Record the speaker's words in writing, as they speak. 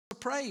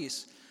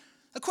praise.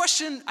 The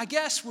question, I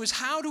guess, was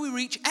how do we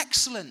reach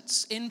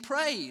excellence in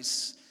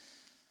praise?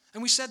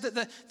 And we said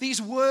that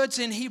these words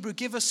in Hebrew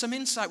give us some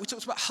insight. We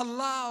talked about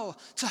halal,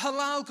 to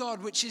halal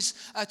God, which is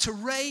to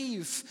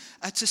rave,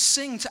 to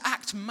sing, to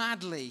act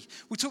madly.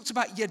 We talked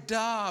about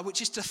yada, which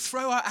is to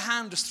throw out a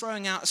hand as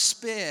throwing out a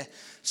spear.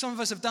 Some of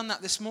us have done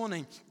that this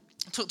morning.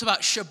 We talked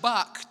about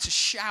shabak, to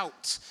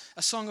shout,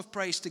 a song of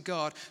praise to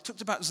God. We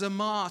talked about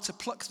zamar, to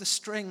pluck the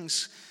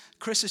strings.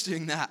 Chris is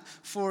doing that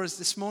for us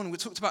this morning. We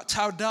talked about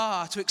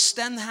taudah, to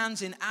extend the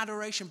hands in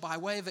adoration by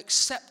way of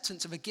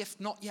acceptance of a gift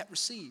not yet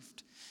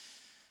received.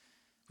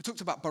 We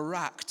talked about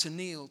barak, to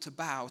kneel, to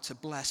bow, to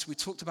bless. We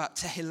talked about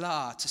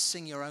tehillah, to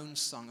sing your own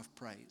song of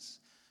praise,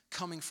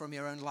 coming from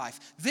your own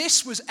life.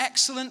 This was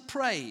excellent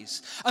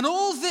praise. And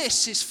all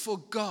this is for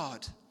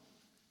God.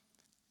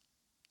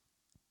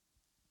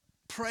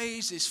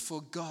 Praise is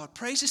for God.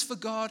 Praise is for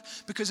God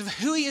because of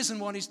who he is and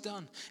what he's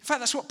done. In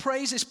fact, that's what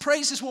praise is.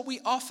 Praise is what we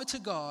offer to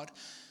God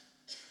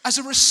as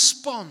a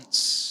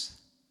response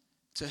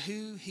to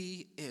who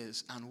he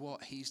is and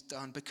what he's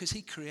done, because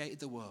he created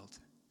the world.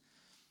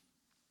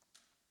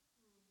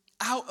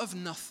 Out of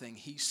nothing,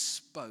 he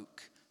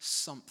spoke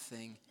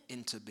something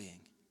into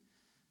being.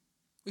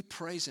 We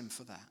praise him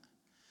for that.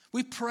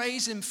 We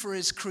praise him for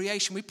his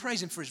creation. We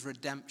praise him for his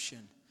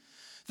redemption.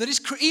 That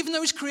even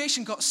though his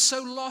creation got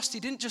so lost, he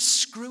didn't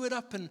just screw it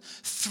up and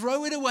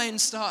throw it away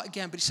and start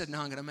again, but he said, no,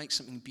 I'm going to make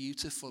something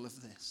beautiful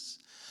of this.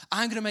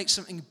 I'm going to make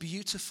something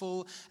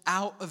beautiful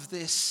out of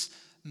this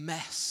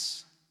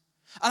mess.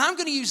 And I'm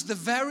going to use the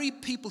very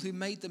people who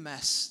made the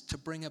mess to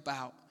bring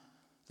about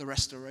the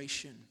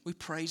restoration. We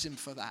praise him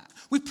for that.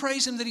 We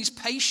praise him that he's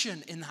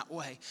patient in that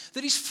way,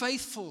 that he's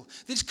faithful,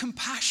 that he's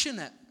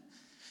compassionate,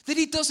 that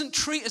he doesn't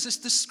treat us, as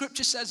the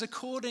scripture says,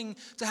 according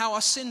to how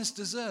our sins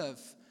deserve.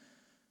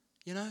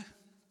 You know?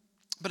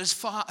 But as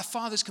a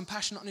father's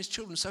compassionate on his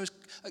children,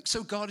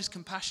 so God is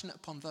compassionate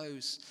upon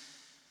those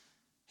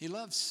he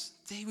loves.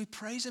 We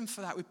praise him for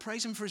that. We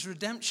praise him for his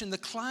redemption, the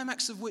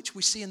climax of which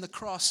we see in the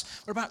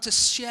cross. We're about to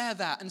share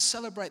that and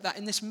celebrate that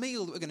in this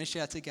meal that we're going to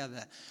share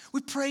together.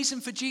 We praise him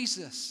for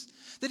Jesus,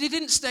 that he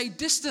didn't stay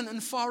distant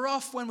and far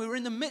off when we were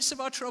in the midst of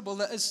our trouble,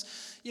 that as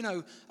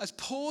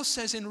Paul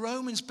says in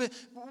Romans, but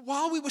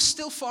while we were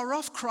still far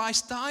off,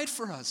 Christ died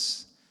for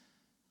us.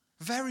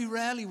 Very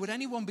rarely would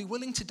anyone be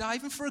willing to die,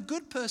 even for a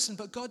good person,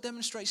 but God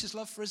demonstrates his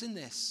love for us in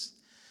this,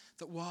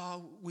 that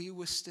while we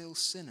were still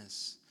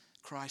sinners,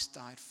 Christ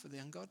died for the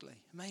ungodly.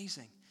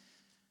 Amazing.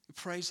 We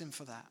praise him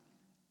for that.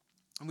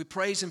 And we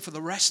praise him for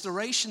the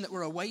restoration that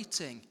we're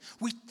awaiting.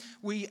 We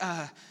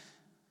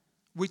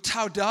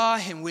taudah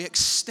him. We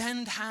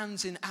extend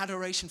hands in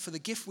adoration for the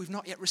gift we've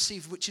not yet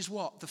received, which is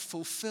what? The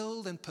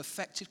fulfilled and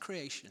perfected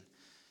creation.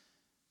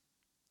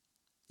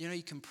 You know,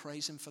 you can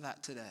praise him for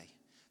that today,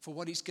 for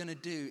what he's going to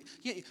do.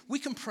 Yeah, we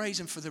can praise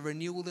him for the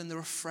renewal and the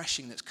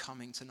refreshing that's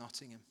coming to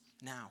Nottingham.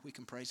 Now we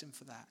can praise him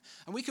for that.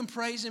 And we can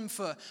praise him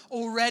for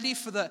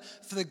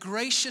the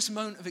gracious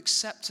moment of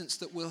acceptance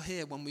that we'll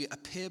hear when we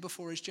appear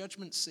before his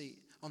judgment seat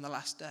on the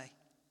last day,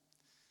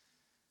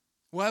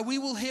 where we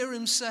will hear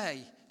him say,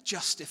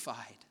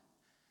 justified.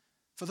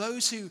 For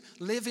those who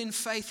live in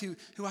faith,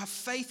 who have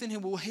faith in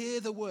him, will hear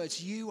the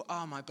words, you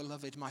are my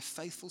beloved, my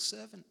faithful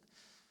servant.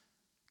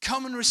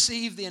 Come and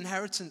receive the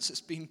inheritance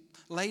that's been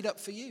laid up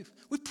for you.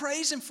 We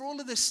praise him for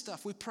all of this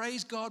stuff. We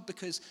praise God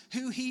because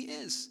who he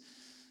is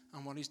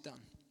and what he's done.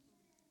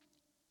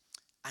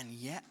 And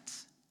yet,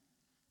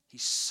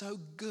 he's so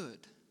good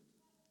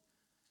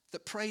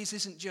that praise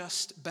isn't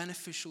just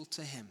beneficial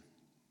to him.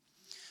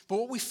 But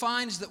what we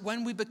find is that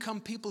when we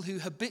become people who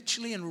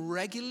habitually and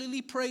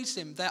regularly praise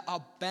him, there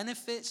are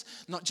benefits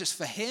not just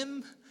for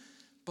him,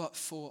 but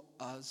for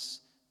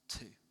us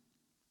too.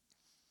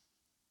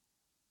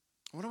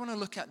 What I want to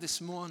look at this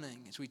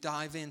morning as we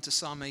dive into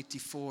Psalm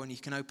 84, and you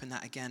can open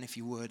that again if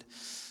you would.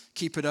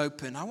 Keep it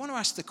open. I want to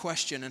ask the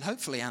question and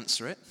hopefully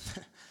answer it.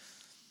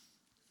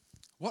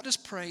 What does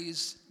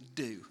praise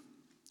do?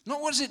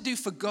 Not what does it do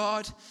for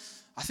God.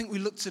 I think we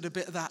looked at a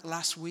bit of that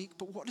last week,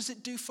 but what does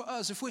it do for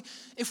us?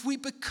 If we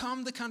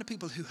become the kind of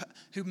people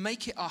who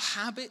make it our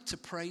habit to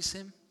praise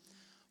him,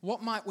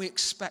 what might we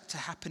expect to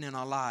happen in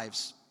our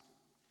lives?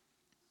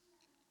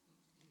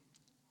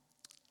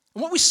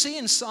 And what we see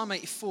in Psalm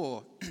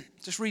 84,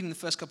 just reading the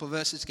first couple of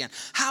verses again.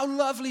 How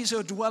lovely is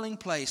your dwelling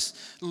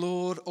place,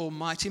 Lord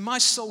Almighty. My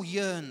soul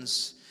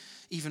yearns,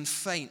 even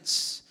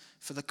faints,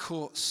 for the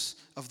courts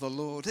of the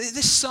Lord.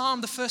 This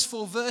psalm, the first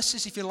 4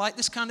 verses, if you like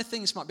this kind of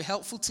thing, this might be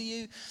helpful to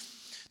you.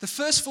 The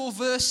first 4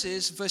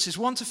 verses, verses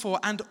 1 to 4,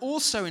 and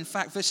also, in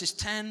fact, verses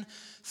 10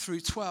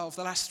 through 12,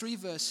 the last 3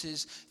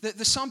 verses,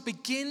 the psalm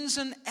begins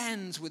and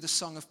ends with a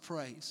song of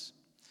praise.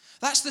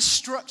 That's the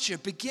structure,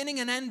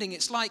 beginning and ending.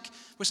 It's not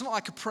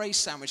like a praise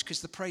sandwich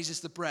because the praise is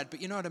the bread, but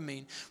you know what I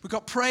mean. We've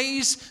got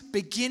praise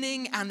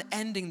beginning and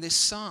ending this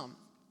psalm.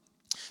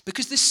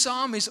 Because this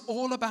psalm is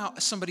all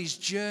about somebody's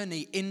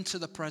journey into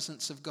the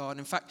presence of God.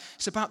 In fact,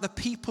 it's about the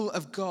people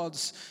of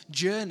God's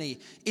journey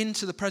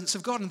into the presence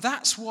of God. And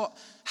that's what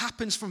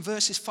happens from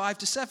verses 5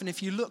 to 7.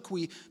 If you look,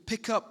 we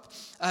pick up,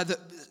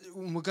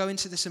 we'll go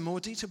into this in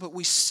more detail, but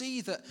we see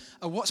that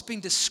what's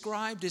being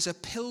described is a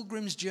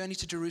pilgrim's journey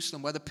to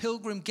Jerusalem, where the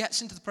pilgrim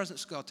gets into the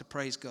presence of God to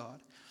praise God.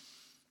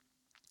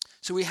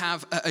 So we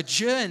have a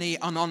journey,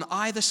 and on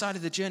either side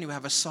of the journey we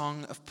have a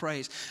song of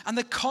praise. And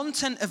the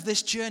content of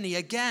this journey,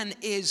 again,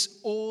 is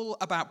all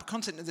about, the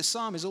content of the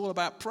psalm is all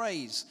about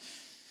praise.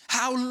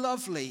 How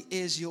lovely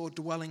is your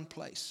dwelling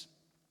place?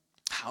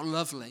 How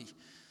lovely.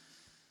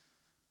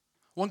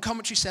 One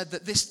commentary said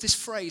that this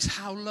phrase,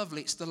 how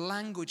lovely, it's the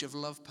language of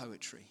love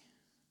poetry.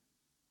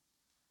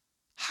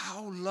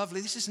 How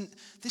lovely. This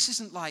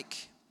isn't like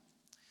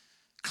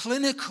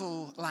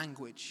clinical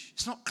language.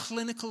 It's not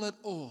clinical at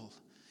all.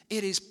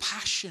 It is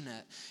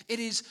passionate. It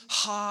is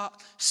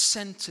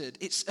heart-centered.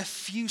 It's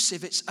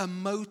effusive. It's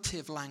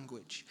emotive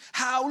language.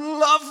 How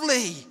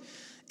lovely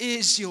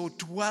is your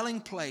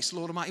dwelling place,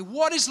 Lord Almighty.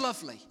 What is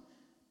lovely?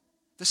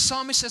 The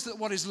psalmist says that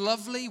what is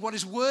lovely, what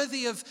is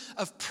worthy of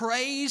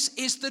praise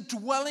is the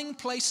dwelling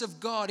place of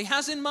God. He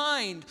has in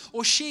mind,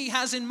 or she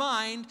has in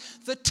mind,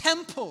 the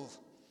temple.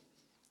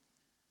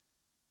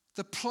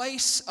 The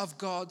place of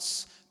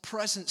God's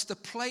presence. The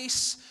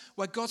place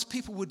where God's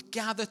people would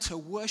gather to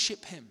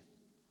worship him.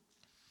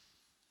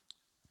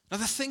 Now,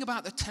 the thing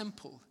about the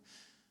temple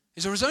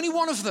is there was only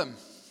one of them.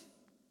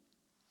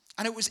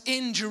 And it was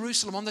in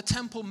Jerusalem, on the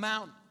Temple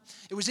Mount.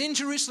 It was in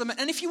Jerusalem.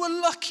 And if you were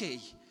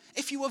lucky,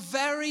 if you were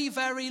very,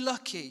 very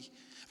lucky,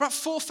 about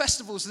 4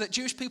 festivals that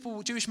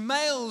Jewish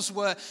males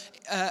were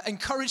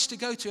encouraged to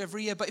go to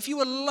every year. But if you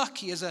were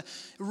lucky, as a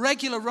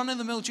regular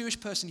run-of-the-mill Jewish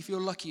person, if you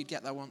were lucky, you'd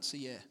get there once a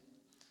year.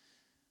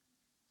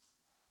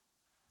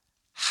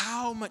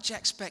 How much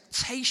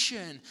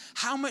expectation,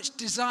 how much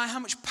desire, how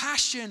much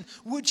passion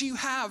would you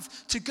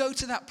have to go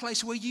to that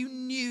place where you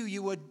knew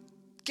you were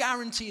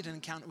guaranteed an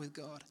encounter with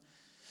God?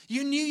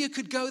 You knew you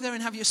could go there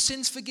and have your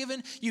sins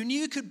forgiven. You knew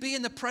you could be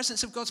in the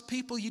presence of God's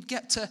people. You'd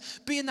get to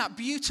be in that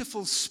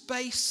beautiful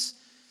space,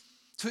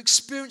 to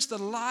experience the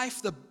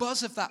life, the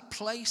buzz of that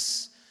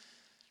place.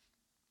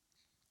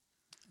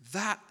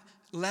 That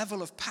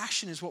level of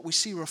passion is what we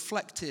see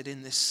reflected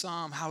in this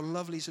psalm. How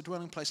lovely is a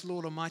dwelling place,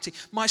 Lord Almighty.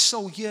 My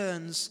soul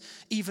yearns,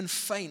 even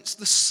faints.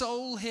 The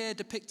soul here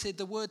depicted,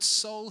 the word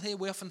soul here,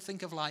 we often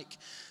think of like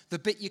the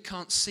bit you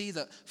can't see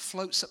that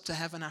floats up to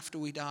heaven after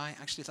we die.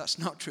 Actually, that's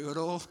not true at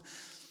all.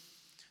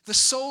 The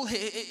soul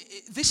here,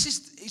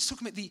 he's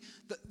talking about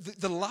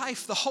the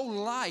life, the whole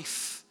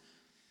life.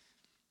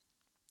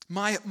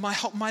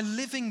 My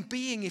living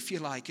being, if you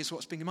like, is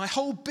what's being. My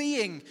whole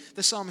being,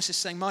 the psalmist is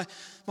saying, my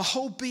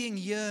whole being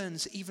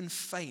yearns, even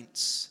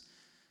faints.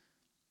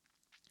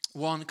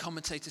 One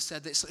commentator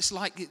said that it's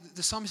like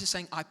the psalmist is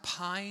saying, I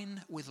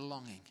pine with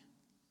longing.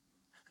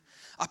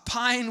 I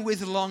pine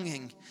with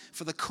longing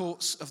for the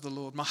courts of the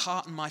Lord. My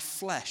heart and my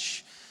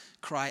flesh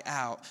cry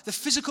out. The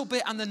physical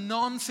bit and the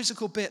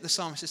non-physical bit, the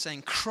psalmist is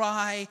saying,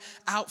 cry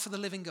out for the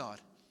living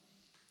God.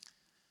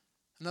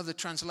 Another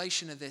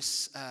translation of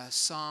this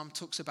psalm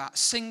talks about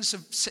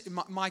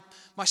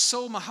my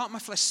soul, my heart, my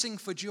flesh sing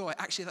for joy.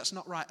 Actually, that's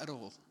not right at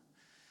all.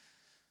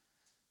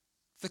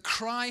 The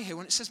cry here,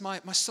 when it says my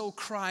soul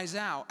cries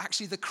out,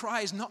 actually the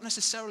cry is not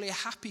necessarily a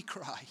happy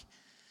cry.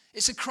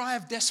 It's a cry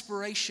of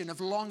desperation,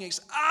 of longing.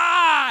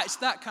 It's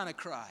that kind of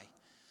cry.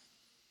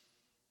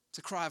 It's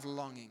a cry of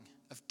longing,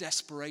 of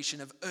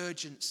desperation, of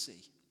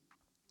urgency.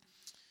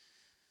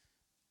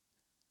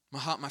 My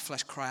heart, my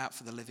flesh cry out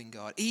for the living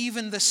God.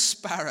 Even the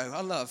sparrow.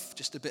 I love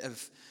just a bit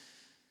of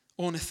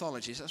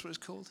ornithology. Is that what it's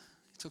called?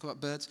 You talk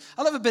about birds.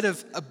 I love a bit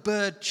of a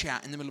bird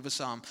chat in the middle of a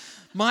psalm.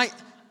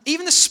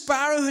 Even the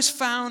sparrow has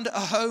found a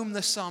home,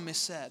 the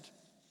psalmist said.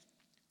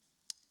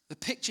 The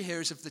picture here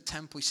is of the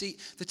temple. You see,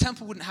 the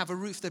temple wouldn't have a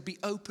roof. There'd be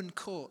open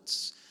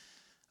courts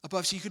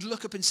above. So you could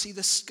look up and see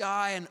the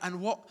sky. And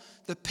what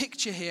the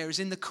picture here is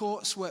in the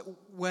courts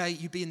where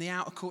you'd be in the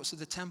outer courts of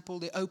the temple,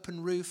 the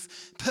open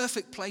roof,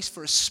 perfect place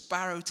for a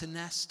sparrow to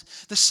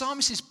nest. The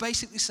psalmist is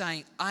basically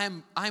saying,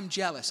 I'm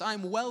jealous.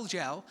 I'm well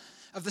jealous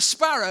of the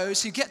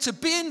sparrows who get to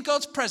be in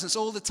God's presence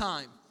all the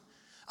time.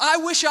 I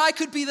wish I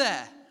could be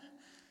there.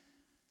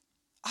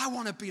 I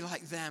want to be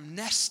like them,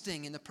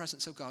 nesting in the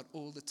presence of God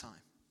all the time.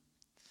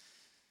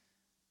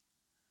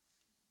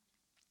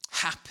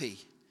 Happy.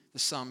 The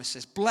psalmist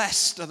says,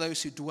 blessed are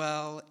those who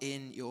dwell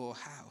in your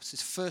house.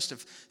 It's the first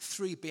of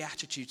 3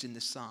 beatitudes in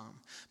this psalm.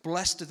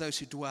 Blessed are those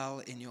who dwell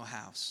in your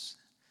house.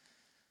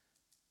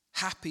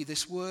 Happy,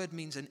 this word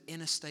means an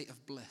inner state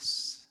of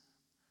bliss.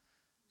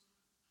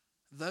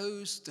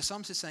 The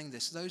psalmist is saying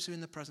this, those who are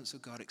in the presence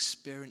of God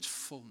experience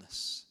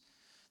fullness.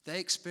 They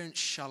experience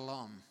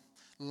shalom,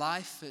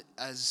 life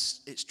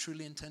as it's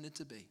truly intended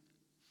to be.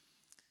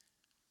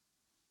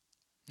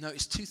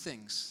 Notice 2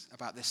 things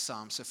about this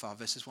psalm so far,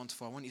 verses 1 to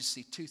 4. I want you to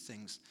see 2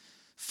 things.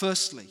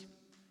 Firstly,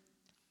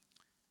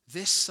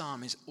 this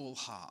psalm is all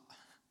heart.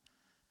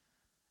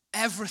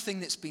 Everything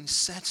that's been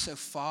said so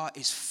far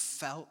is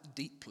felt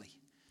deeply.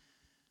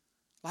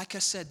 Like I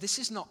said, this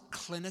is not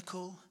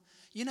clinical.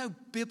 You know,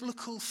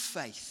 biblical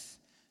faith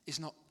is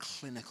not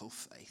clinical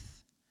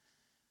faith.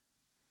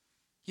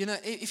 You know,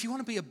 if you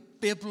want to be a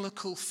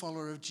biblical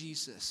follower of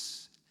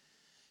Jesus,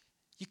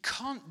 you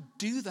can't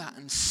do that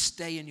and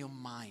stay in your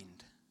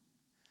mind.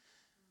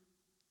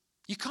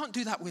 You can't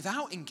do that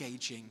without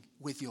engaging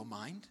with your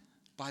mind,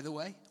 by the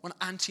way. We're not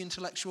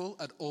anti-intellectual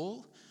at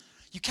all.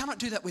 You cannot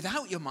do that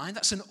without your mind.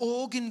 That's an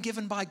organ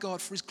given by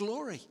God for his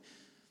glory.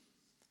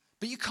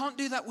 But you can't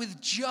do that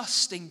with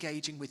just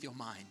engaging with your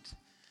mind.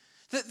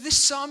 This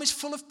psalm is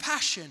full of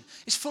passion.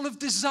 It's full of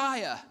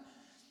desire.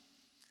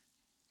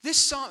 This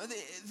psalm,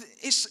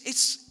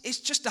 it's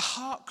just a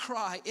heart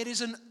cry. It is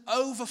an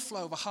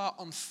overflow of a heart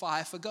on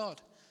fire for God.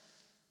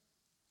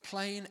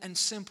 Plain and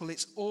simple.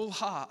 It's all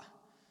heart.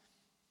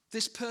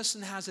 This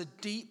person has a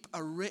deep,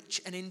 a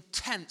rich, an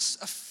intense,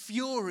 a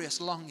furious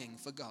longing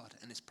for God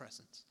and his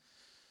presence.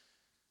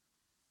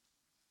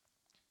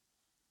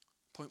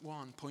 Point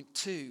 1. Point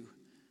 2,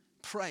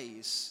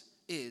 praise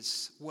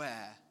is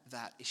where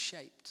that is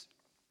shaped.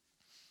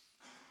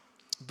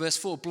 Verse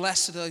 4,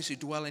 blessed are those who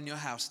dwell in your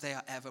house. They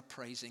are ever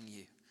praising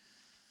you.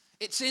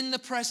 It's in the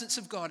presence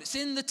of God. It's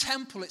in the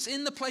temple. It's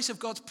in the place of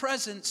God's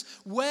presence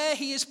where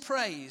he is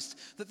praised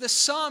that the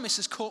psalmist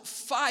has caught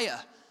fire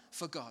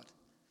for God.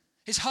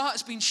 His heart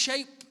has been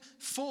shaped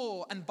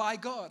for and by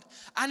God.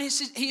 And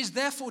he is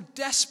therefore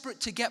desperate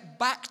to get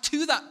back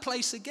to that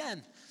place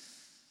again.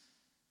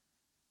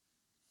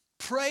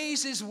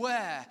 Praise is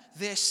where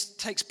this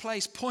takes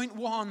place. Point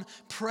 1,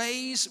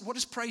 praise. What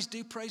does praise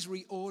do? Praise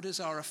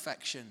reorders our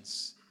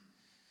affections.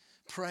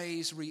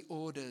 Praise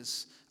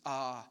reorders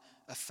our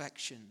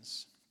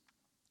affections.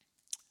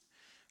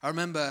 I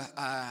remember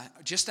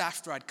just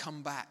after I'd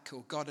come back,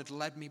 or God had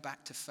led me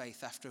back to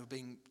faith after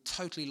being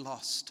totally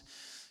lost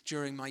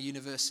during my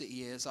university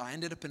years, I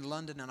ended up in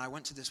London and I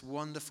went to this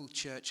wonderful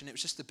church, and it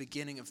was just the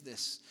beginning of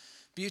this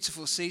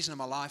beautiful season of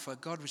my life where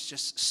God was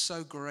just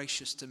so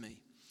gracious to me.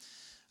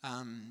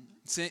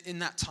 So in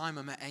that time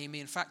I met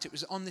Amy. In fact, it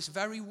was on this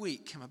very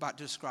week I'm about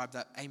to describe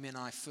that Amy and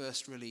I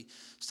first really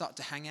started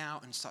to hang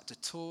out and start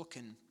to talk,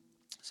 and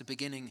it's the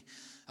beginning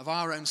of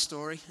our own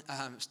story.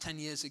 It was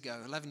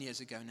 11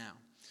 years ago now.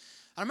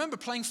 I remember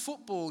playing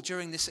football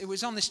during this. It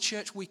was on this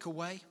church week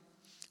away.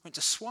 Went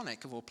to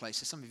Swanwick, of all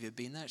places. Some of you have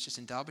been there. It's just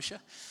in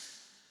Derbyshire.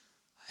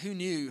 Who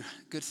knew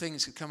good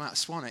things could come out of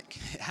Swanwick?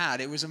 It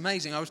had. It was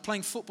amazing. I was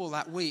playing football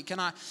that week,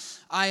 and I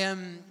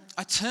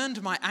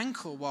turned my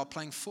ankle while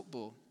playing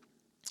football,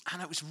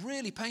 and it was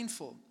really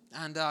painful.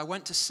 And I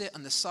went to sit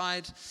on the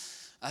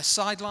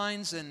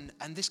sidelines, and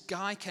this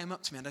guy came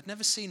up to me, and I'd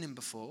never seen him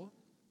before,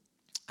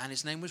 and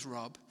his name was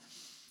Rob,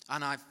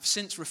 and I've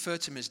since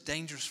referred to him as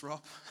Dangerous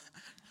Rob,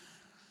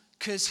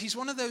 because he's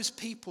one of those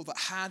people that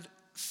had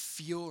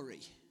fury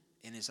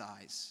in his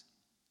eyes.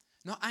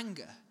 Not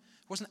anger.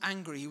 He wasn't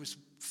angry,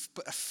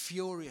 but a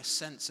furious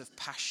sense of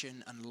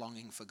passion and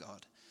longing for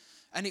God.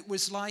 And it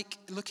was like,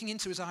 looking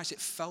into his eyes,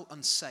 it felt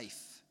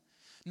unsafe.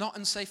 Not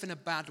unsafe in a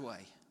bad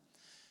way.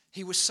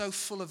 He was so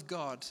full of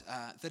God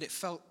that it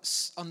felt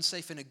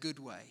unsafe in a good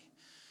way.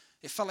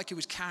 It felt like he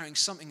was carrying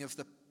something of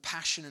the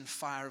passion and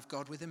fire of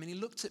God with him. And he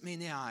looked at me in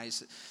the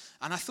eyes,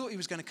 and I thought he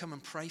was going to come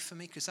and pray for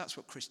me, because that's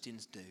what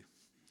Christians do.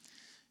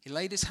 He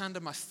laid his hand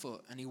on my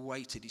foot and he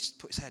waited. He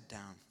put his head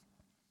down,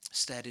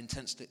 stared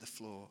intensely at the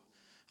floor.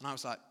 And I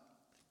was like,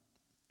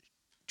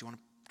 do you want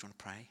to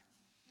pray?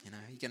 You know,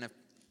 are you going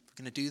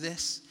to do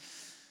this?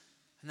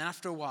 And then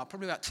after a while,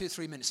 probably about 2 or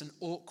 3 minutes, an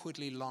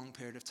awkwardly long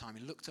period of time,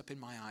 he looked up in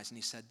my eyes and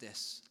he said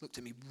this, looked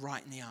at me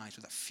right in the eyes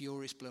with that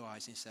furious blue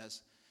eyes, and he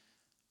says,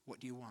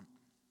 what do you want?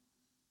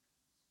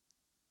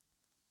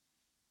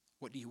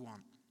 What do you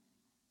want?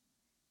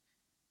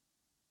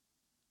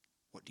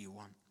 What do you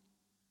want?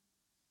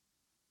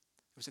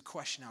 It was a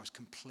question I was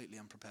completely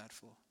unprepared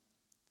for.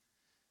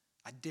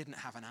 I didn't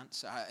have an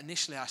answer.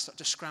 Initially, I started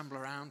to scramble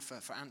around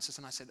for answers,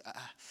 and I said,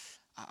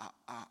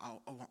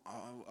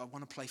 I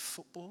want to play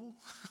football.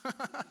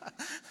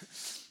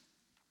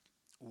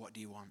 What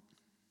do you want?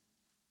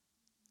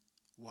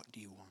 What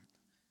do you want?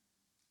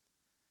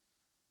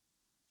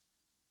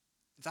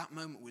 That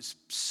moment was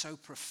so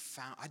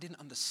profound. I didn't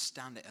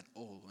understand it at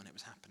all when it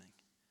was happening.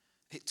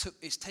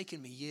 It's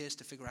taken me years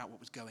to figure out what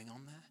was going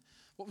on there.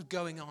 What was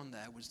going on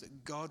there was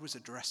that God was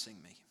addressing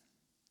me.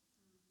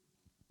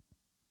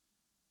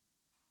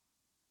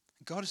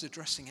 God is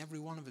addressing every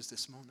one of us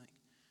this morning.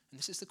 And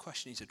this is the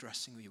question he's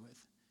addressing you with.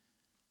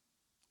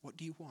 What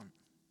do you want?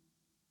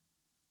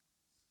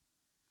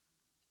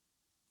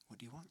 What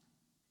do you want?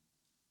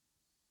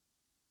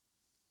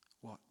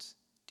 What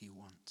do you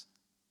want?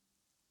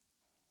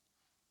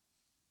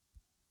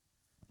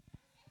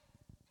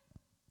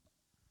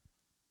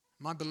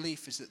 My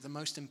belief is that the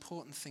most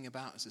important thing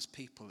about us as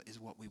people is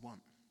what we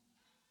want.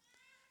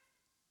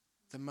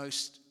 The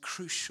most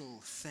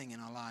crucial thing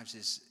in our lives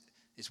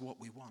is what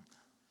we want.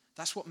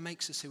 That's what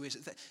makes us who is.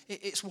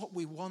 It's what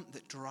we want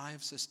that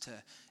drives us to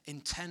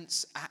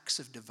intense acts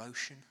of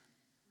devotion.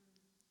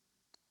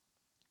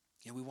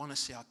 You know, we want to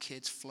see our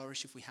kids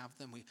flourish if we have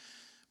them.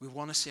 We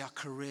want to see our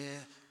career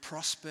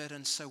prospered,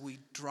 and so we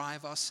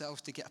drive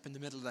ourselves to get up in the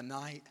middle of the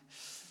night,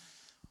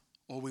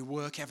 or we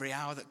work every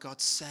hour that God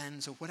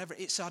sends, or whatever.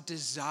 It's our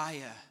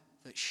desire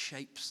that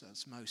shapes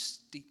us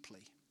most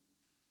deeply.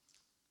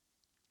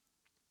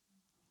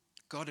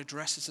 God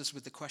addresses us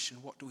with the question,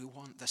 what do we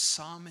want? The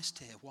psalmist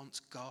here wants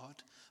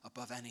God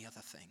above any other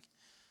thing.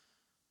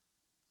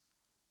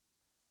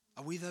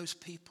 Are we those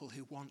people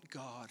who want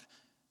God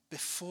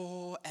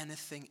before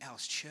anything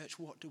else? Church,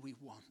 what do we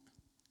want?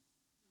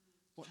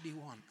 What do you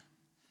want?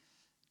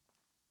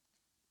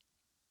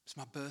 It's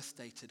my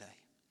birthday today.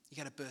 You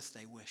get a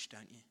birthday wish,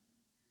 don't you?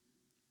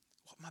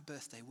 What my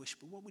birthday wish?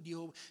 But what would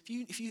your,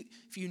 if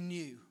you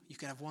knew you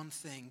could have one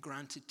thing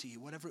granted to you,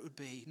 whatever it would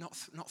be,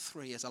 not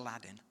three as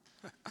Aladdin.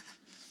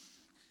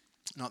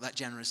 Not that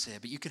generous here,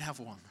 but you could have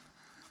one.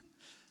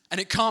 And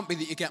it can't be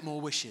that you get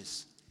more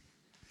wishes.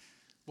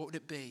 What would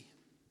it be?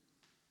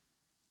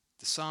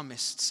 The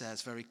psalmist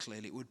says very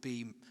clearly it would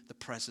be the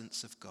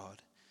presence of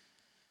God.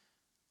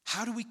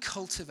 How do we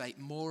cultivate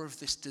more of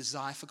this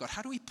desire for God?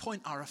 How do we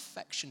point our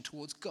affection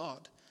towards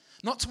God,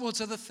 not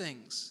towards other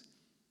things?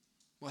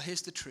 Well,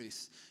 here's the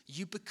truth.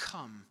 You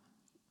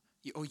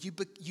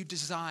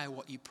desire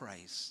what you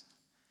praise.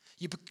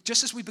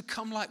 Just as we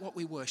become like what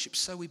we worship,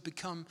 so we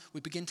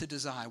begin to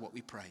desire what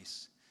we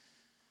praise.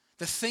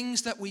 The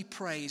things that we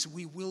praise,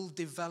 we will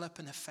develop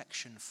an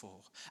affection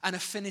for, an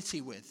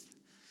affinity with.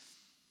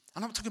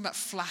 I'm not talking about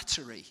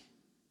flattery,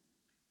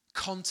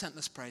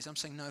 contentless praise. I'm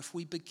saying, no, if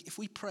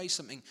we praise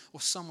something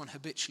or someone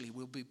habitually,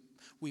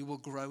 we will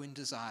grow in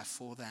desire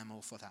for them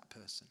or for that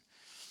person.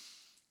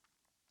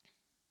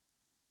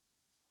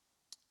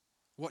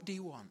 What do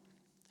you want?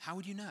 How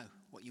would you know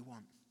what you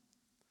want?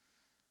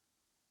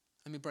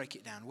 Let me break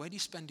it down. Where do you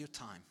spend your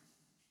time?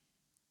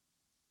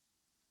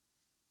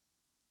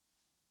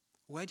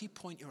 Where do you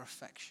point your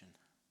affection?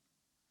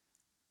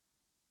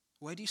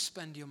 Where do you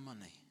spend your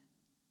money?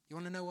 You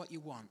want to know what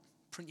you want?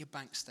 Print your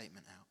bank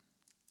statement out.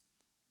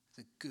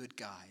 It's a good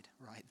guide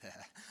right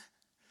there.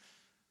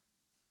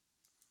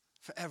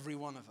 For every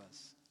one of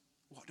us.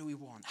 What do we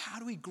want? How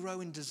do we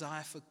grow in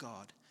desire for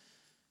God?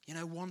 You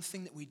know, one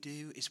thing that we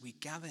do is we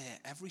gather here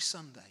every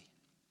Sunday.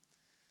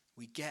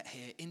 We get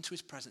here into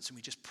his presence and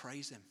we just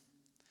praise him.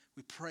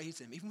 We praise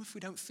him. Even if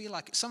we don't feel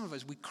like it. Some of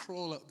us, we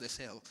crawl up this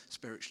hill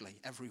spiritually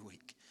every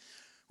week.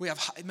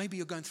 Maybe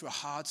you're going through a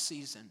hard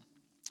season.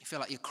 You feel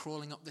like you're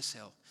crawling up this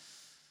hill.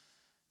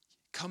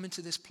 Come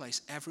into this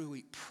place every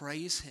week.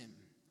 Praise him.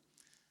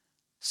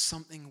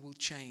 Something will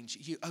change.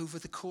 You, over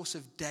the course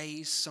of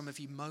days, some of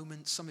you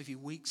moments, some of you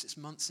weeks, it's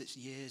months, it's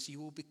years, you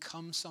will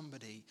become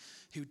somebody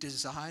who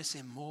desires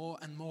him more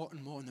and more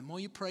and more. And the more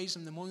you praise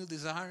him, the more you'll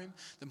desire him.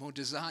 The more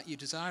you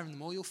desire him, the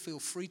more you'll feel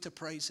free to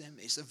praise him.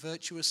 It's a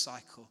virtuous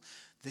cycle.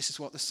 This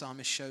is what the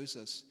psalmist shows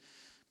us.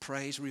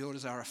 Praise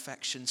reorders our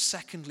affection.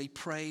 Secondly,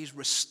 praise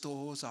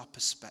restores our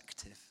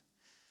perspective.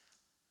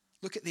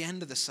 Look at the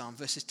end of the psalm,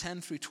 verses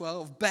 10 through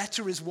 12.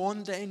 Better is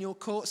one day in your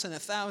courts than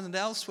 1,000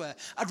 elsewhere.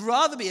 I'd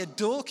rather be a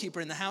doorkeeper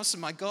in the house of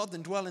my God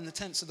than dwell in the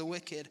tents of the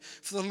wicked.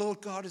 For the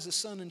Lord God is a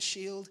sun and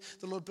shield.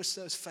 The Lord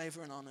bestows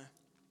favor and honor.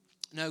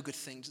 No good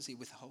thing does he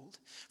withhold.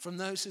 From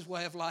those whose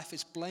way of life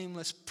is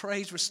blameless,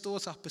 praise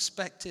restores our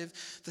perspective.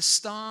 The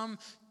psalm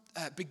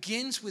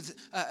begins with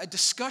a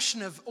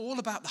discussion of all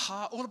about the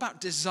heart, all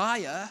about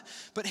desire,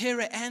 but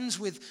here it ends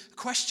with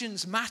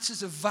questions,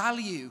 matters of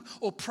value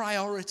or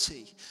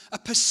priority. A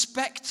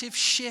perspective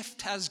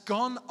shift has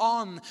gone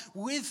on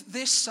with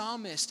this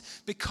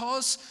psalmist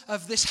because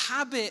of this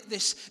habit,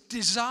 this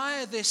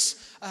desire,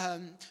 this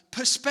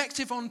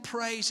perspective on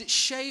praise. It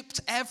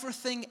shaped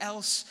everything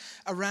else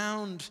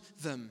around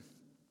them.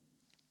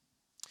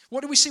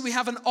 What do we see? We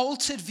have an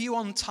altered view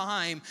on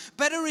time.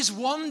 Better is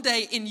one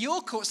day in your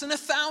courts than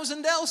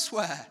 1,000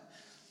 elsewhere.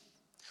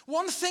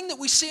 One thing that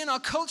we see in our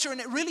culture, and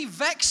it really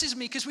vexes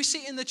me because we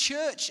see it in the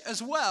church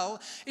as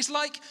well, is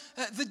like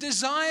the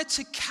desire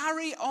to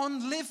carry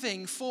on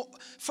living for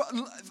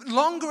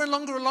longer and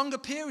longer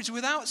periods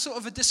without sort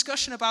of a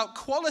discussion about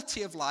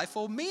quality of life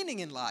or meaning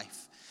in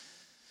life.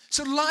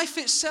 So life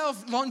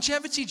itself,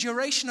 longevity,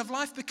 duration of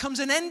life becomes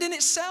an end in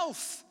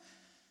itself.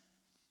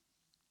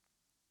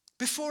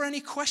 Before any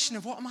question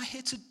of what am I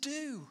here to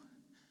do?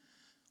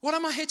 What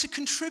am I here to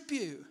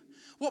contribute?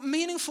 What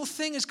meaningful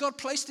thing has God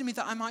placed in me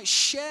that I might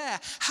share?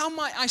 How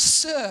might I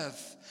serve?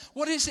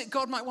 What is it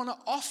God might want to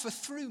offer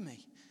through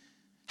me?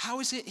 How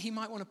is it he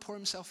might want to pour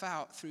himself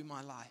out through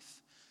my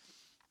life?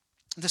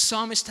 The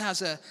psalmist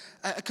has a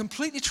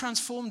completely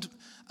transformed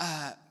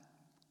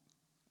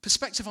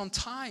perspective on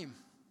time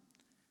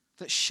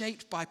that's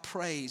shaped by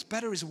praise.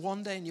 Better is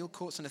one day in your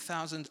courts than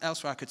 1,000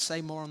 elsewhere. I could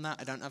say more on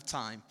that. I don't have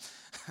time.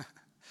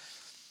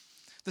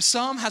 The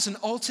psalm has an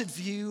altered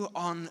view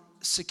on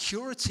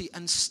security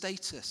and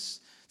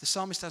status. The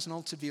psalmist has an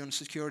altered view on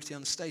security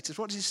and status.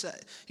 What does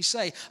he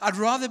say? I'd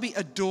rather be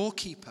a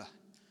doorkeeper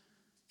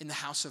in the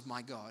house of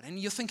my God. And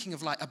you're thinking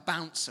of like a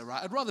bouncer,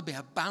 right? I'd rather be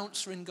a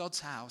bouncer in God's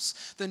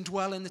house than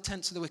dwell in the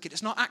tents of the wicked.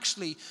 It's not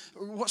actually,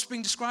 what's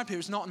being described here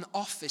is not an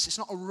office. It's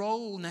not a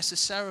role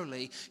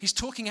necessarily. He's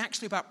talking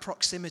actually about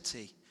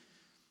proximity.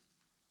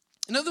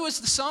 In other words,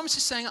 the psalmist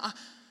is saying,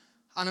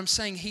 and I'm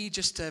saying he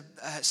just to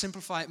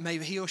simplify it,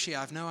 maybe he or she, I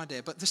have no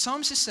idea, but the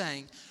psalmist is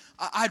saying,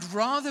 I'd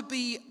rather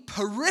be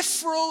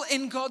peripheral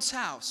in God's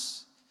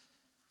house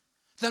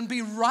than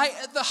be right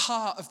at the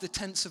heart of the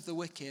tents of the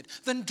wicked,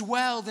 than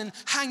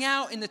hang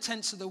out in the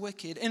tents of the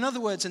wicked. In other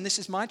words, and this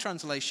is my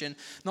translation,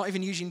 not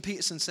even Eugene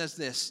Peterson says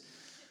this,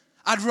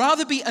 I'd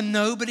rather be a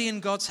nobody in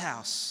God's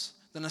house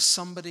than a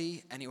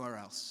somebody anywhere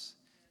else.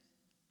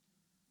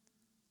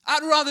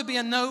 I'd rather be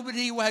a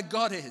nobody where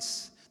God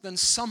is than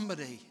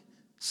somebody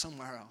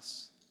somewhere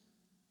else.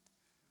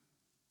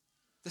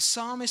 The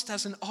psalmist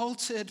has an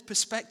altered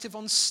perspective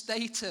on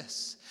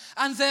status,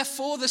 and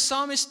therefore the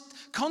psalmist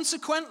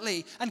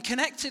consequently and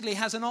connectedly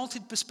has an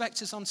altered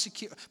perspective on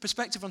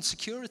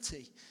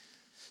security.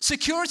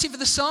 Security for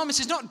the psalmist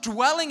is not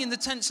dwelling in the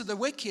tents of the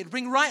wicked,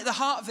 being right at the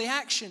heart of the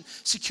action.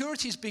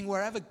 Security is being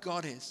wherever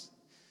God is.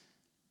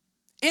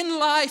 In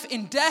life,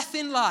 in death,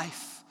 in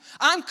life,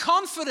 I'm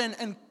confident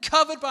and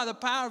covered by the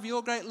power of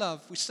your great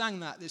love. We sang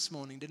that this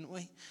morning, didn't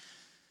we?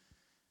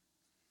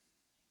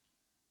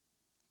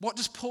 What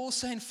does Paul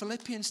say in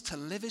Philippians? To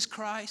live is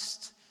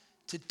Christ,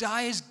 to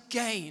die is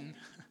gain.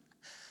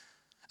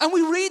 And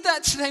we read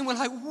that today and we're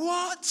like,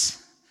 what?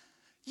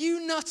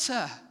 You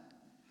nutter.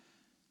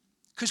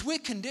 Because we're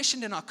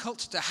conditioned in our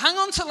culture to hang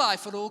on to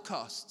life at all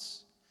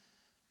costs,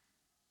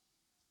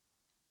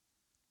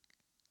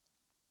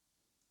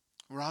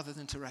 rather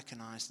than to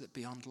recognize that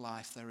beyond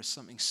life there is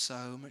something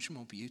so much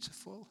more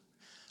beautiful,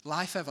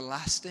 life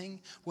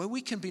everlasting, where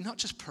we can be not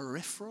just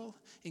peripheral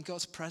in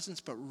God's presence,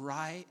 but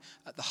right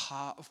at the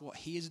heart of what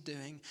he is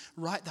doing,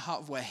 right at the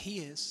heart of where he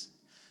is,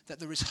 that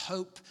there is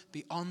hope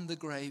beyond the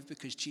grave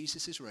because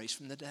Jesus is raised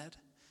from the dead.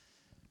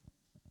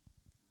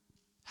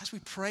 As we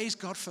praise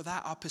God for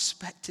that, our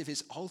perspective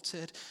is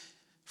altered.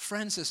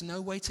 Friends, there's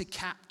no way to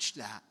catch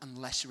that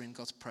unless you're in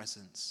God's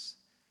presence.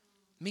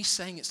 Me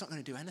saying it's not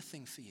going to do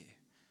anything for you.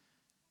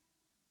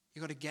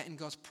 You've got to get in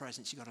God's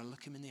presence. You've got to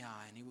look him in the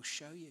eye and he will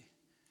show you.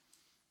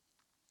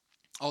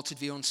 Altered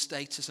view on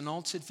status, an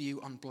altered view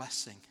on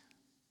blessing.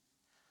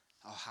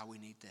 Oh, how we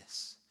need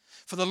this.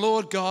 For the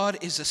Lord God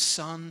is a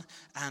sun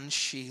and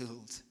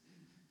shield.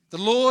 The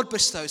Lord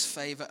bestows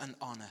favor and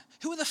honor.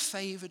 Who are the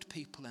favored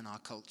people in our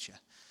culture?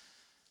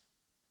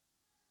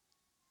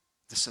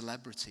 The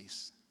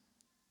celebrities.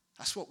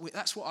 That's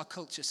what our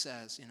culture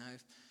says, you know.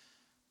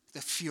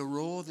 The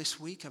furore this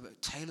week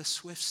about Taylor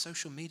Swift,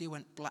 social media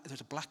went black.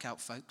 There's a blackout,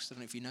 folks. I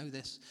don't know if you know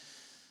this.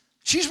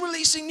 She's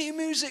releasing new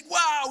music.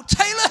 Wow,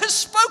 Taylor has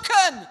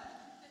spoken.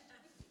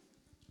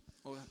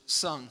 Or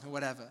sung, or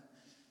whatever.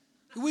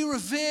 We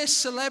revere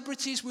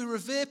celebrities. We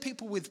revere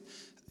people with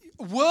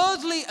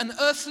worldly and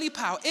earthly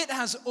power. It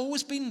has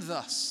always been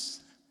thus.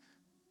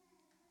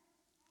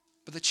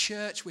 But the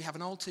church, we have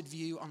an altered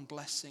view on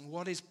blessing.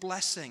 What is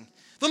blessing?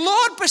 The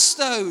Lord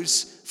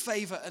bestows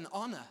favor and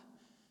honor.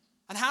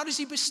 And how does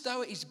he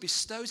bestow it? He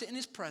bestows it in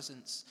his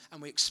presence,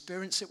 and we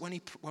experience it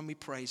when we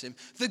praise him.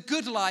 The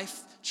good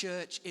life,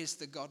 church, is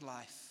the God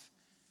life.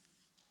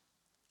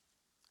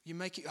 You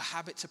make it your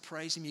habit to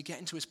praise him. You get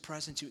into his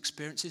presence. You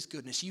experience his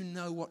goodness. You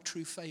know what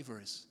true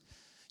favor is.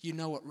 You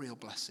know what real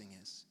blessing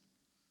is.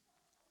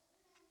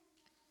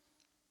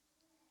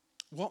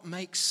 What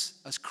makes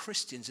us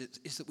Christians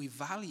is that we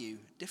value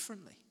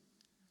differently.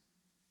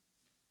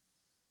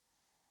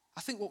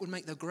 I think what would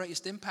make the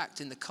greatest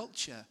impact in the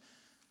culture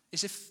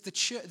is if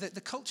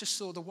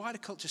the wider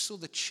culture saw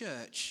the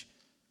church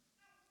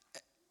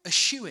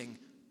eschewing,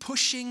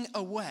 pushing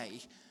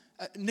away,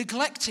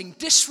 neglecting,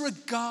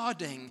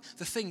 disregarding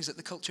the things that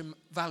the culture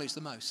values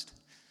the most.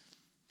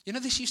 You know,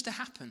 this used to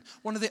happen.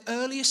 One of the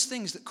earliest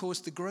things that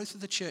caused the growth of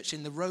the church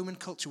in the Roman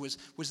culture was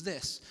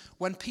this.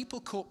 When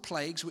people caught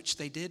plagues, which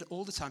they did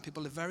all the time,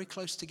 people lived very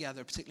close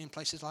together, particularly in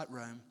places like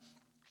Rome.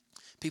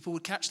 People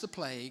would catch the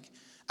plague,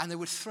 and they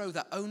would throw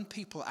their own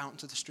people out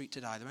into the street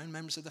to die, their own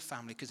members of the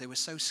family, because they were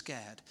so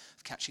scared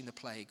of catching the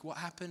plague. What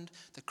happened?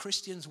 The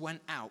Christians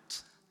went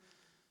out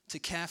to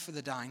care for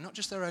the dying, not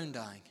just their own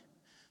dying,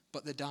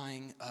 but the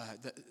dying,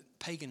 the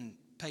pagan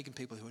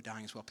people who were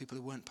dying as well, people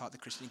who weren't part of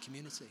the Christian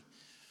community.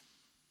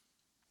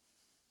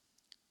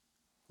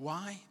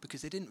 Why?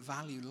 Because they didn't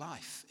value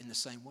life in the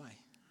same way.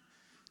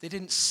 They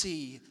didn't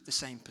see the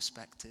same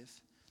perspective.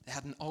 They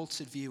had an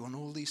altered view on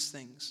all these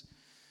things.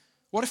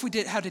 What if we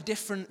had a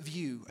different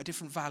view, a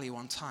different value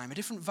on time, a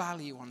different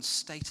value on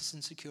status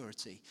and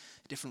security,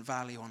 a different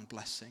value on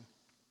blessing?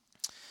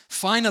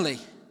 Finally,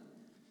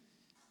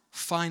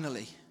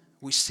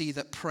 we see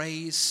that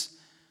praise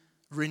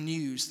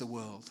renews the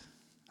world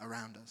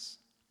around us.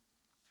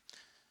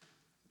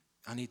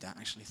 I need that,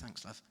 actually.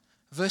 Thanks, love.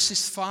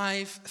 Verses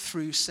 5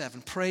 through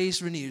 7.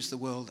 Praise renews the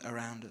world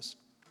around us.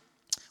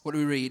 What do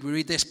we read? We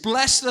read this.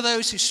 Blessed are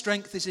those whose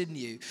strength is in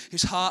you,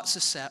 whose hearts are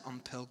set on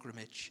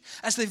pilgrimage.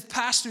 As they've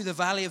passed through the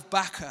valley of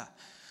Baca,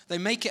 they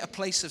make it a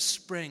place of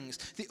springs.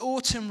 The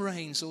autumn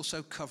rains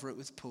also cover it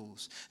with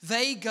pools.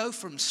 They go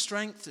from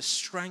strength to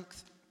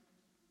strength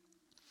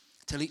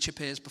till each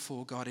appears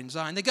before God in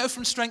Zion. They go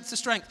from strength to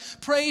strength.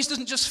 Praise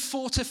doesn't just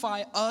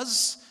fortify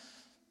us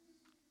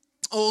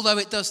Although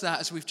it does that,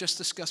 as we've just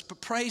discussed,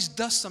 but praise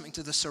does something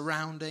to the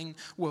surrounding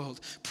world.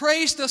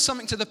 Praise does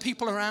something to the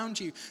people around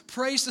you.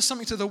 Praise does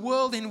something to the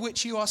world in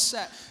which you are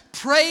set.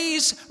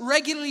 Praise,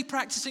 regularly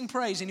practicing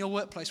praise in your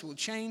workplace will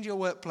change your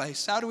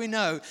workplace. How do we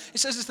know? It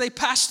says as they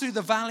pass through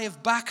the valley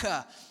of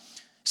Baca.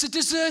 It's a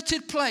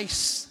deserted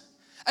place,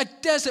 a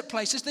desert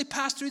place. As they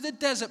pass through the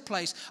desert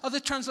place.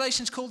 Other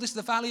translations call this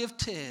the valley of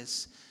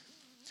tears.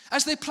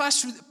 As they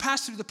pass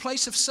through the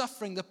place of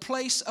suffering, the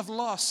place of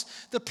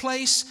loss, the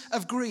place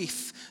of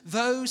grief,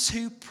 those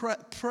who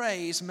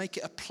praise make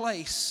it a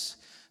place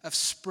of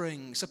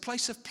springs, a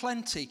place of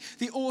plenty.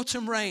 The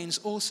autumn rains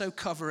also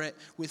cover it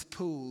with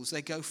pools.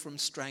 They go from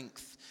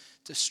strength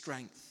to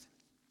strength.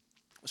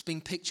 What's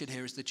being pictured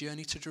here is the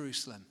journey to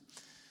Jerusalem.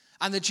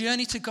 And the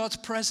journey to God's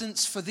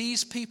presence for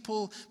these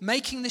people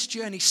making this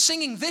journey,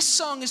 singing this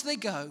song as they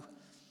go,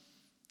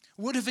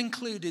 would have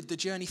included the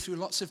journey through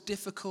lots of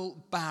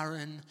difficult,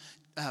 barren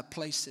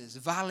places,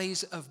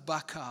 valleys of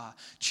Baca.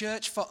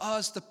 Church, for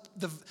us,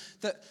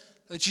 the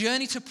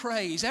journey to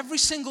praise, every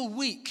single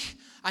week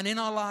and in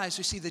our lives,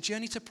 we see the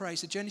journey to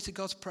praise, the journey to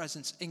God's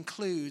presence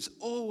includes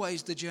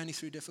always the journey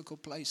through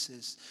difficult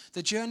places,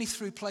 the journey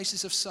through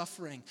places of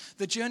suffering,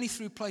 the journey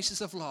through places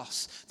of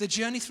loss, the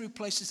journey through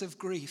places of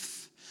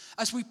grief.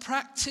 As we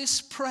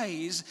practice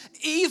praise,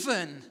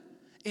 even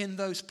in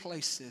those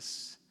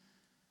places.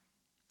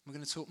 We're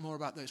going to talk more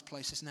about those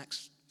places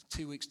next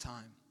 2 weeks'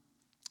 time.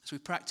 As we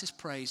practice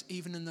praise,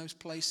 even in those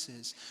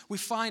places, we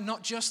find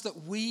not just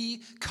that we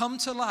come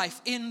to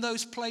life in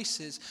those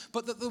places,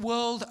 but that the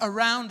world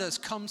around us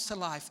comes to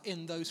life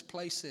in those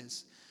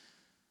places.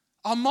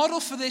 Our model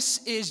for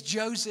this is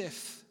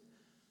Joseph.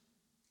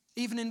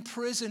 Even in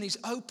prison, he's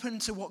open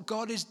to what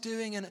God is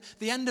doing. And at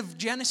the end of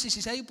Genesis,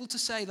 he's able to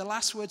say the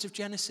last words of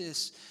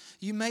Genesis,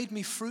 "You made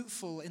me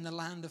fruitful in the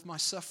land of my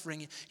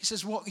suffering." He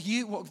says, what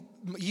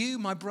you,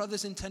 my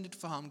brothers, intended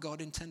for harm,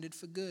 God intended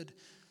for good.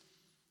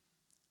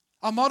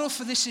 Our model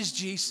for this is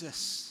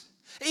Jesus.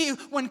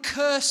 When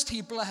cursed,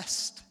 he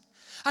blessed.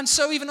 And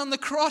so even on the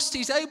cross,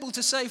 he's able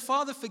to say,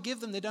 "Father, forgive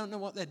them. They don't know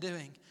what they're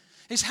doing."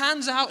 His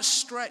hands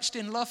outstretched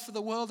in love for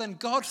the world, and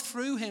God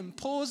through him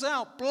pours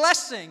out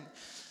blessing.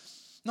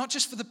 Not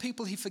just for the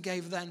people he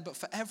forgave then, but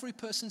for every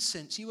person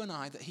since, you and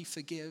I, that he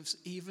forgives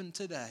even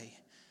today.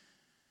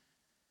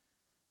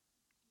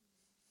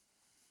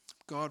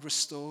 God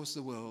restores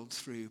the world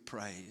through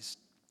praise.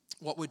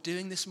 What we're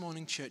doing this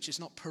morning, church, is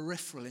not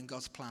peripheral in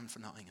God's plan for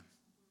Nottingham.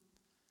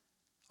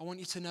 I want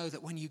you to know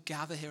that when you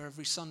gather here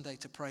every Sunday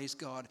to praise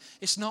God,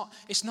 it's not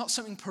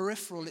something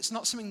peripheral. It's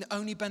not something that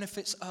only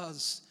benefits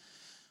us.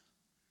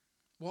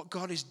 What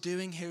God is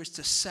doing here is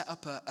to set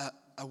up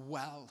a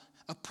well,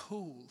 a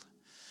pool.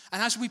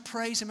 And as we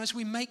praise him, as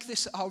we make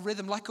this our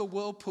rhythm, like a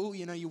whirlpool,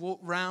 you walk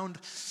round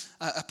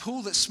a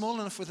pool that's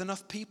small enough with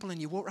enough people and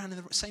you walk around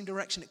in the same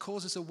direction, it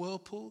causes a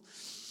whirlpool.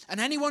 And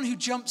anyone who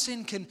jumps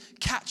in can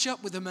catch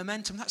up with the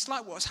momentum. That's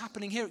like what's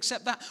happening here,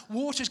 except that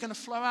water is going to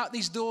flow out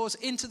these doors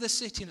into the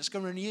city and it's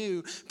going to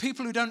renew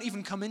people who don't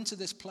even come into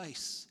this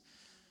place.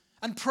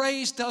 And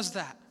praise does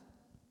that.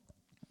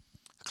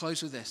 I'll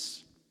close with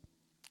this.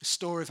 A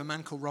story of a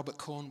man called Robert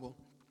Cornwall,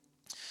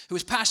 who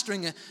was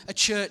pastoring a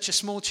church, a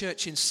small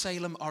church in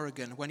Salem,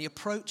 Oregon, when he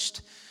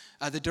approached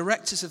the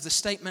directors of the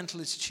state mental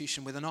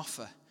institution with an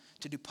offer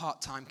to do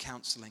part-time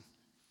counseling.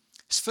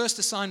 His first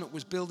assignment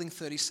was Building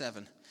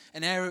 37,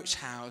 an area which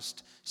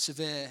housed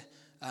severe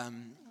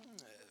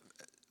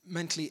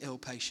mentally ill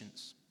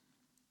patients.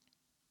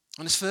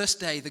 On his first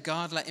day, the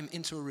guard let him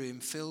into a room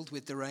filled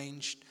with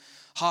deranged,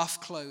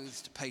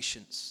 half-clothed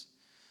patients.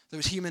 There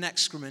was human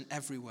excrement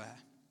everywhere.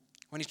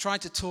 When he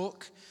tried to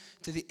talk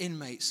to the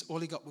inmates, all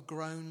he got were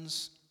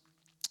groans,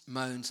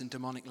 moans, and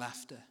demonic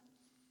laughter.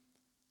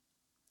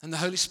 And the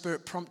Holy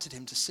Spirit prompted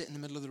him to sit in the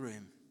middle of the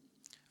room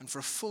and for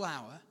a full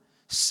hour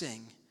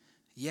sing,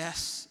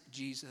 "Yes,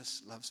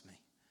 Jesus loves me.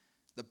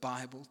 The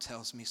Bible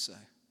tells me so."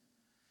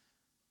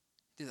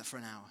 He did that for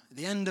an hour. At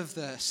the end of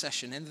the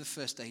session, end of the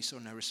first day, he saw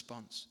no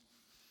response.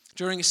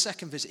 During his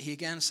second visit, he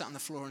again sat on the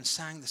floor and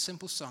sang the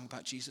simple song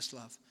about Jesus'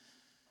 love.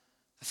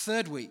 The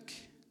third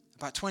week,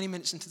 about 20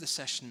 minutes into the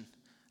session,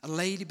 a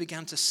lady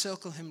began to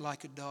circle him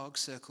like a dog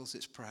circles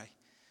its prey.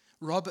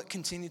 Robert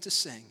continued to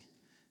sing.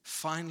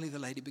 Finally, the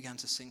lady began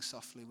to sing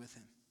softly with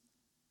him.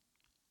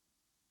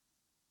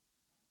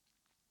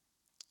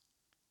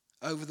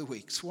 Over the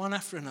weeks, one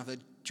after another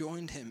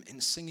joined him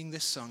in singing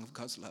this song of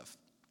God's love.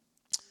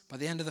 By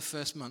the end of the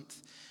first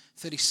month,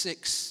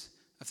 36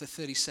 of the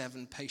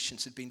 37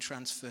 patients had been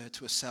transferred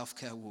to a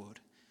self-care ward.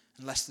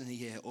 In less than a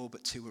year, all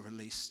but 2 were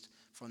released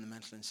from the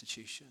mental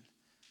institution.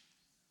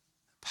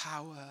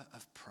 Power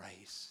of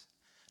praise,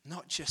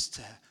 not just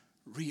to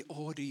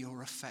reorder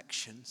your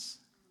affections,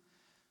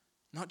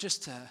 not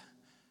just to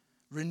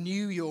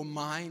renew your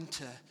mind,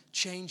 to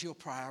change your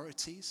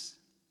priorities,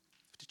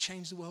 but to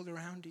change the world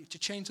around you, to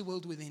change the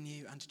world within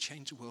you, and to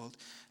change the world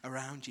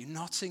around you.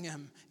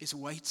 Nottingham is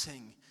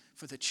waiting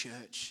for the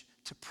church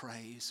to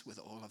praise with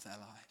all of their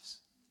lives.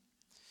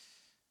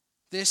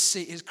 This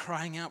city is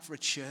crying out for a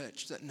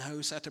church that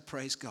knows how to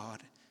praise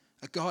God,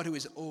 a God who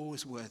is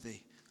always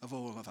worthy of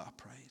all of our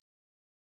praise.